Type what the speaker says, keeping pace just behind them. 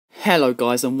Hello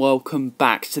guys and welcome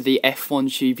back to the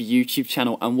F1 Tube YouTube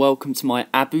channel and welcome to my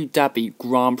Abu Dhabi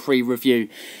Grand Prix review.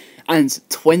 And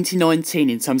 2019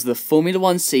 in terms of the Formula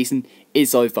 1 season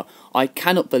is over. I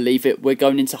cannot believe it. We're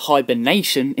going into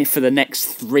hibernation for the next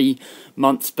 3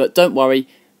 months, but don't worry,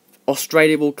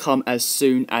 Australia will come as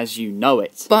soon as you know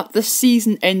it. But the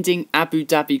season-ending Abu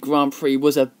Dhabi Grand Prix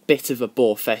was a bit of a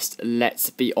bore fest, let's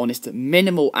be honest.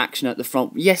 Minimal action at the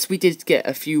front. Yes, we did get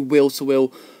a few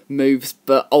wheel-to-wheel moves,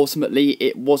 but ultimately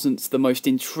it wasn't the most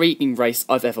intriguing race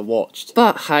I've ever watched.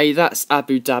 But hey, that's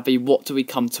Abu Dhabi. What do we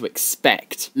come to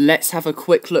expect? Let's have a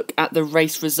quick look at the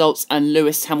race results, and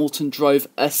Lewis Hamilton drove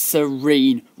a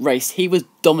serene race. He was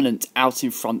dominant out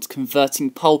in front,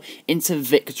 converting pole into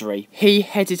victory. He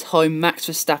headed home Max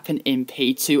Verstappen in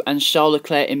P2 and Charles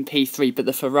Leclerc in P3, but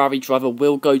the Ferrari driver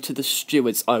will go to the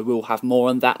stewards. I will have more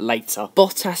on that later.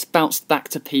 Bottas bounced back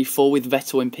to P4 with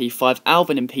Vettel in P5,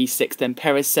 Albon in P6, then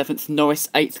Perez 7th, Norris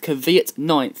 8th, Kvyat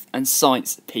 9th and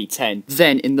Sainz P10.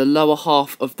 Then in the lower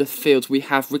half of the field we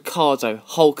have Ricciardo,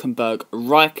 Hülkenberg,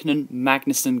 Raikkonen,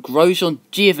 Magnussen, Grosjean,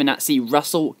 Giovinazzi,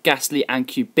 Russell, Gasly and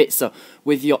Kubica,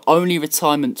 with your only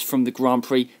retirement from the Grand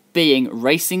Prix being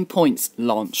Racing Point's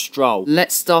Lance Stroll.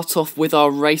 Let's start off with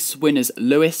our race winners,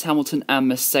 Lewis Hamilton and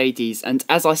Mercedes. And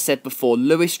as I said before,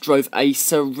 Lewis drove a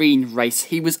serene race.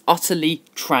 He was utterly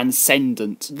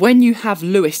transcendent. When you have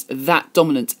Lewis that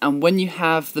dominant and when you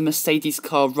have the Mercedes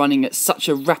car running at such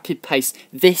a rapid pace,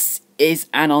 this is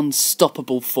an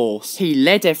unstoppable force. He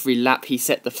led every lap, he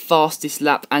set the fastest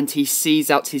lap, and he sees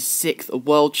out his 6th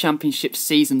World Championship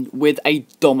season with a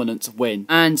dominant win.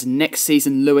 And next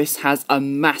season, Lewis has a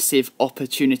massive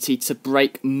opportunity to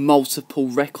break multiple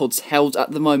records held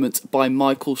at the moment by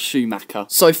Michael Schumacher.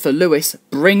 So for Lewis,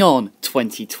 bring on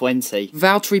 2020.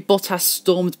 Valtteri Bottas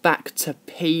stormed back to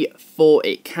P4.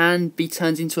 It can be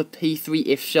turned into a P3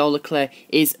 if Charles Leclerc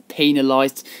is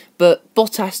penalised. But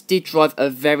Bottas did drive a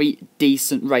very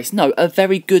decent race. No, a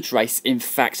very good race, in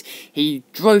fact. He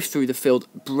drove through the field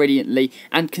brilliantly,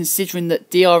 and considering that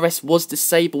DRS was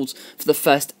disabled for the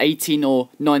first 18 or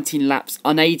 19 laps,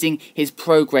 unaiding his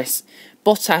progress,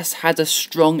 Bottas had a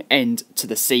strong end to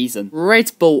the season.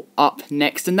 Red Bull up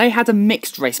next, and they had a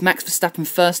mixed race. Max Verstappen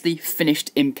firstly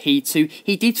finished in P2.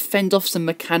 He did fend off some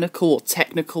mechanical or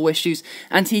technical issues,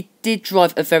 and he did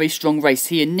drive a very strong race.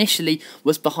 He initially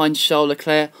was behind Charles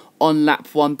Leclerc on lap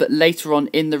 1, but later on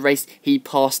in the race he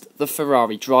passed the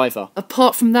Ferrari driver.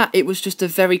 Apart from that, it was just a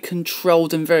very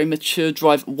controlled and very mature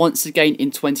drive once again in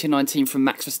 2019 from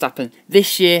Max Verstappen.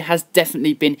 This year has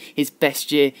definitely been his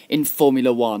best year in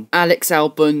Formula 1. Alex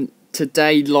Albon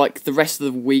today, like the rest of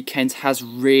the weekend, has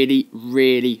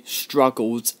really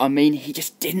struggled. I mean, he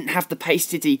just didn't have the pace,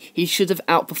 did he? He should have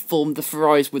outperformed the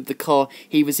Ferraris with the car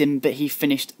he was in, but he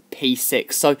finished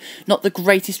P6. So not the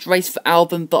greatest race for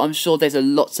Albon, but I'm sure there's a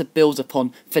lot to build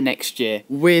upon for next year,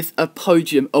 with a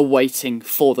podium awaiting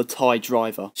for the Thai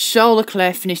driver. Charles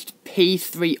Leclerc finished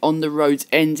P3 on the roads,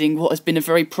 ending what has been a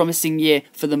very promising year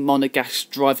for the Monegasque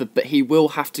driver, but he will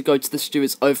have to go to the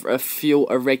stewards over a fuel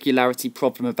irregularity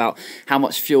problem about how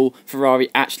much fuel Ferrari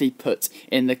actually put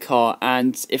in the car,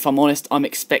 and if I'm honest, I'm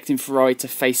expecting Ferrari to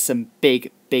face some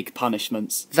big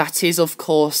punishments. That is, of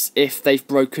course, if they've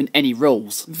broken any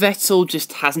rules. Vettel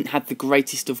just hasn't had the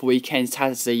greatest of weekends,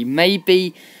 has he?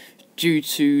 Maybe due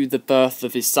to the birth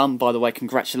of his son, by the way,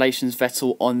 congratulations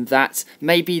Vettel on that.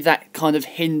 Maybe that kind of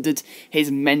hindered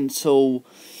his mental,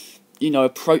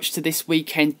 approach to this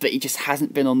weekend, but he just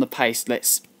hasn't been on the pace.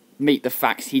 Let's meet the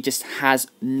facts, he just has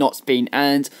not been.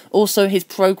 And also his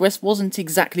progress wasn't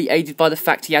exactly aided by the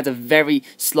fact he had a very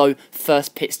slow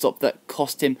first pit stop that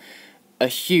cost him a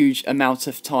huge amount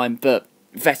of time. But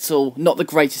Vettel, not the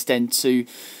greatest end to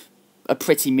a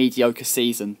pretty mediocre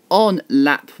season. On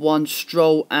lap 1,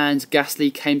 Stroll and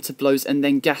Gasly came to blows, and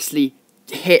then Gasly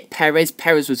hit Perez.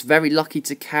 Perez was very lucky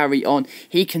to carry on.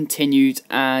 He continued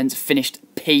and finished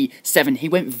P7. He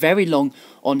went very long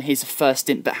on his first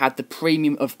stint, but had the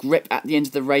premium of grip at the end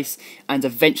of the race and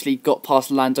eventually got past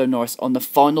Lando Norris on the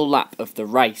final lap of the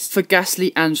race. For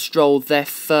Gasly and Stroll, their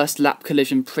first lap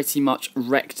collision pretty much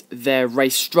wrecked their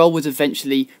race. Stroll would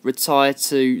eventually retire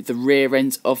to the rear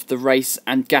end of the race,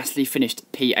 and Gasly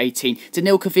finished P18.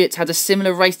 Daniil Kvyat had a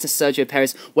similar race to Sergio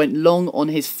Perez, went long on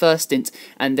his first stint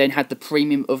and then had the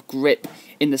premium of grip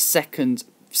in the second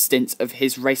stint of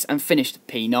his race and finished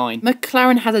P9.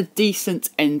 McLaren had a decent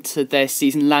end to their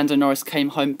season. Lando Norris came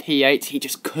home P8. He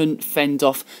just couldn't fend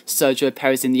off Sergio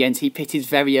Perez in the end. He pitted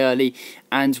very early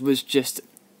and was just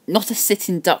not a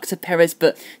sitting duck to Perez,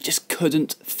 but just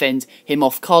couldn't fend him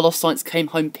off. Carlos Sainz came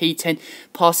home P10,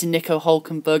 passing Nico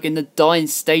Hülkenberg in the dying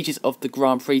stages of the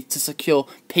Grand Prix to secure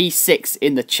P6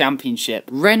 in the championship.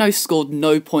 Renault scored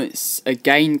no points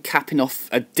again, capping off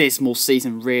a dismal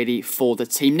season really for the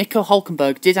team. Nico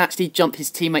Hülkenberg did actually jump his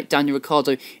teammate Daniel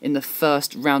Ricciardo in the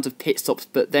first round of pit stops,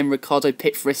 but then Ricciardo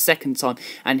pit for a second time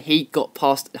and he got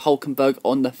past Hülkenberg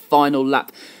on the final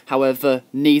lap. However,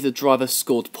 neither driver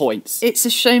scored points. It's a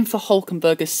shame for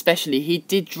Hülkenberg especially. He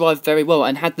did drive very well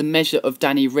and had the measure of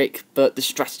Danny Rick, but the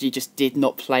strategy just did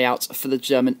not play out for the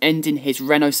German, ending his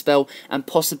Renault spell and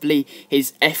possibly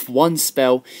his F1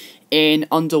 spell in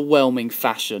underwhelming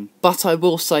fashion. But I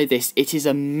will say this, it is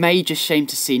a major shame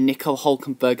to see Nico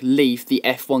Hülkenberg leave the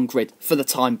F1 grid, for the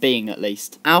time being at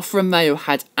least. Alfa Romeo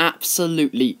had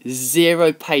absolutely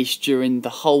zero pace during the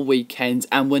whole weekend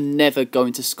and were never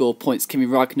going to score points. Kimi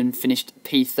Raikkonen finished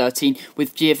P13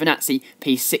 with Giovinazzi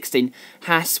P16.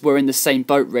 Haas were in the same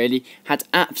boat really, had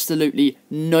absolutely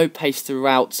no pace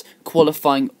throughout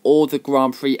qualifying or the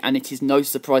Grand Prix, and it is no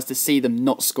surprise to see them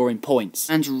not scoring points.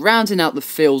 And rounding out the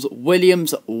field,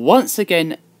 Williams once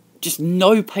again, just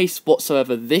no pace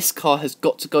whatsoever. This car has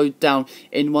got to go down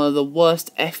in one of the worst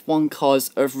F1 cars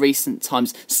of recent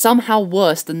times, somehow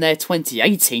worse than their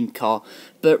 2018 car.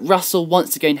 But Russell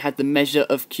once again had the measure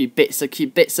of Kubica.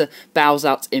 Kubica bows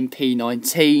out in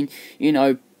P19, you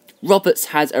know. Roberts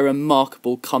had a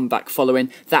remarkable comeback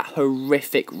following that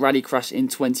horrific rally crash in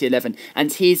 2011,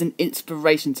 and he is an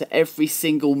inspiration to every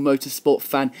single motorsport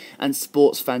fan and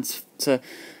sports fans to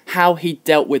how he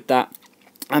dealt with that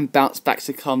and bounced back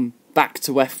to come back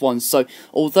to F1. So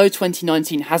although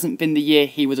 2019 hasn't been the year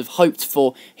he would have hoped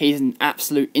for, he is an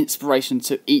absolute inspiration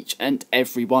to each and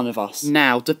every one of us.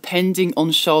 Now, depending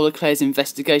on Charles Leclerc's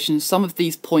investigation, some of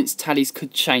these points tallies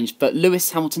could change, but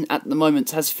Lewis Hamilton at the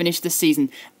moment has finished the season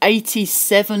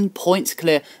 87 points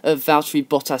clear of Valtteri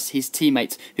Bottas, his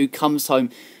teammate, who comes home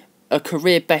a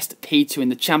career best P2 in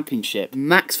the championship.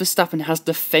 Max Verstappen has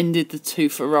defended the two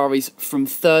Ferraris from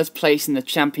third place in the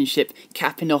championship,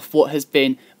 capping off what has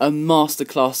been a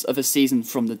masterclass of a season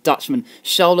from the Dutchman.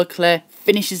 Charles Leclerc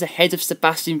finishes ahead of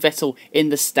Sebastian Vettel in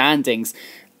the standings.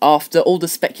 After all the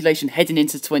speculation heading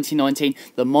into 2019,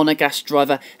 the Monegasque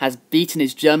driver has beaten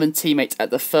his German teammate at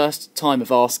the first time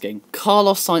of asking.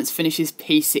 Carlos Sainz finishes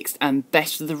P6 and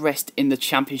best of the rest in the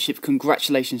championship.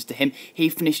 Congratulations to him. He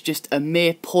finished just a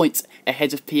mere point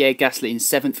ahead of Pierre Gasly in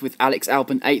 7th, with Alex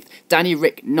Albon 8th, Danny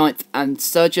Rick 9th and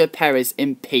Sergio Perez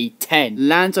in P10.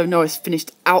 Lando Norris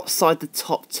finished outside the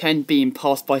top 10, being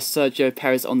passed by Sergio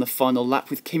Perez on the final lap,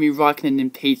 with Kimi Raikkonen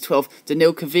in P12,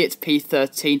 Daniil Kvyat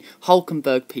P13,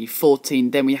 Hülkenberg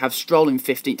P14, then we have Stroll in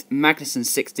 15th, Magnussen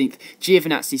 16th,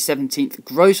 Giovinazzi 17th,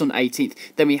 Grosjean 18th,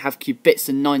 then we have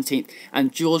Kubica 19th,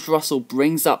 and George Russell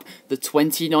brings up the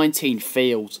 2019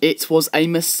 field. It was a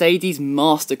Mercedes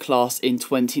masterclass in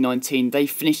 2019. They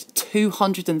finished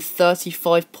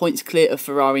 235 points clear of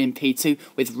Ferrari in P2,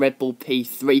 with Red Bull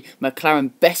P3,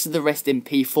 McLaren best of the rest in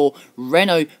P4,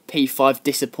 Renault P5,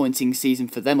 disappointing season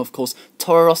for them of course,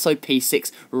 Toro Rosso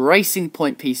P6, Racing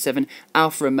Point P7,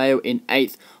 Alfa Romeo in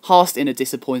 8th, Haas in a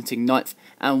disappointing 9th,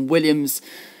 and Williams,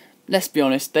 let's be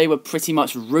honest, they were pretty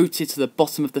much rooted to the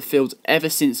bottom of the field ever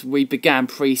since we began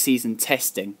pre-season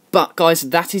testing. But guys,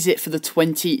 that is it for the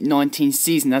 2019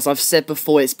 season. As I've said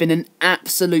before, it's been an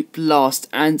absolute blast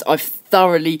and I've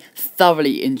thoroughly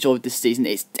enjoyed this season.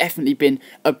 It's definitely been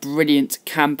a brilliant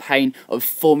campaign of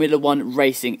Formula 1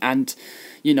 racing, and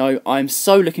you know, I'm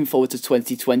so looking forward to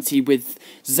 2020 with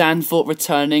Zandvoort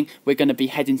returning. We're going to be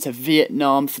heading to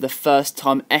Vietnam for the first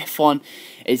time. F1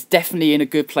 is definitely in a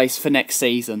good place for next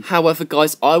season. However,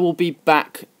 guys, I will be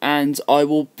back and I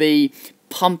will be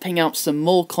pumping out some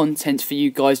more content for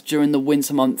you guys during the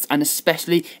winter months, and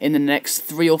especially in the next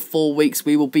 3 or 4 weeks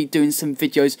we will be doing some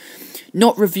videos,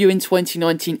 not reviewing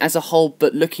 2019 as a whole,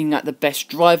 but looking at the best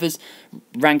drivers,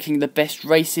 ranking the best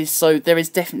races. So there is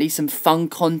definitely some fun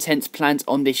content planned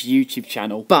on this YouTube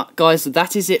channel. But guys,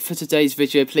 that is it for today's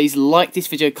video. Please like this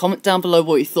video, comment down below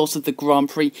what you thought of the Grand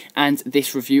Prix and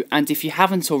this review, and if you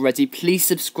haven't already, please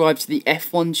subscribe to the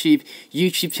F1 Tube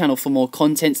YouTube channel for more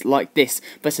content like this.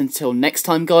 But until next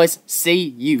time guys, see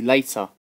you later.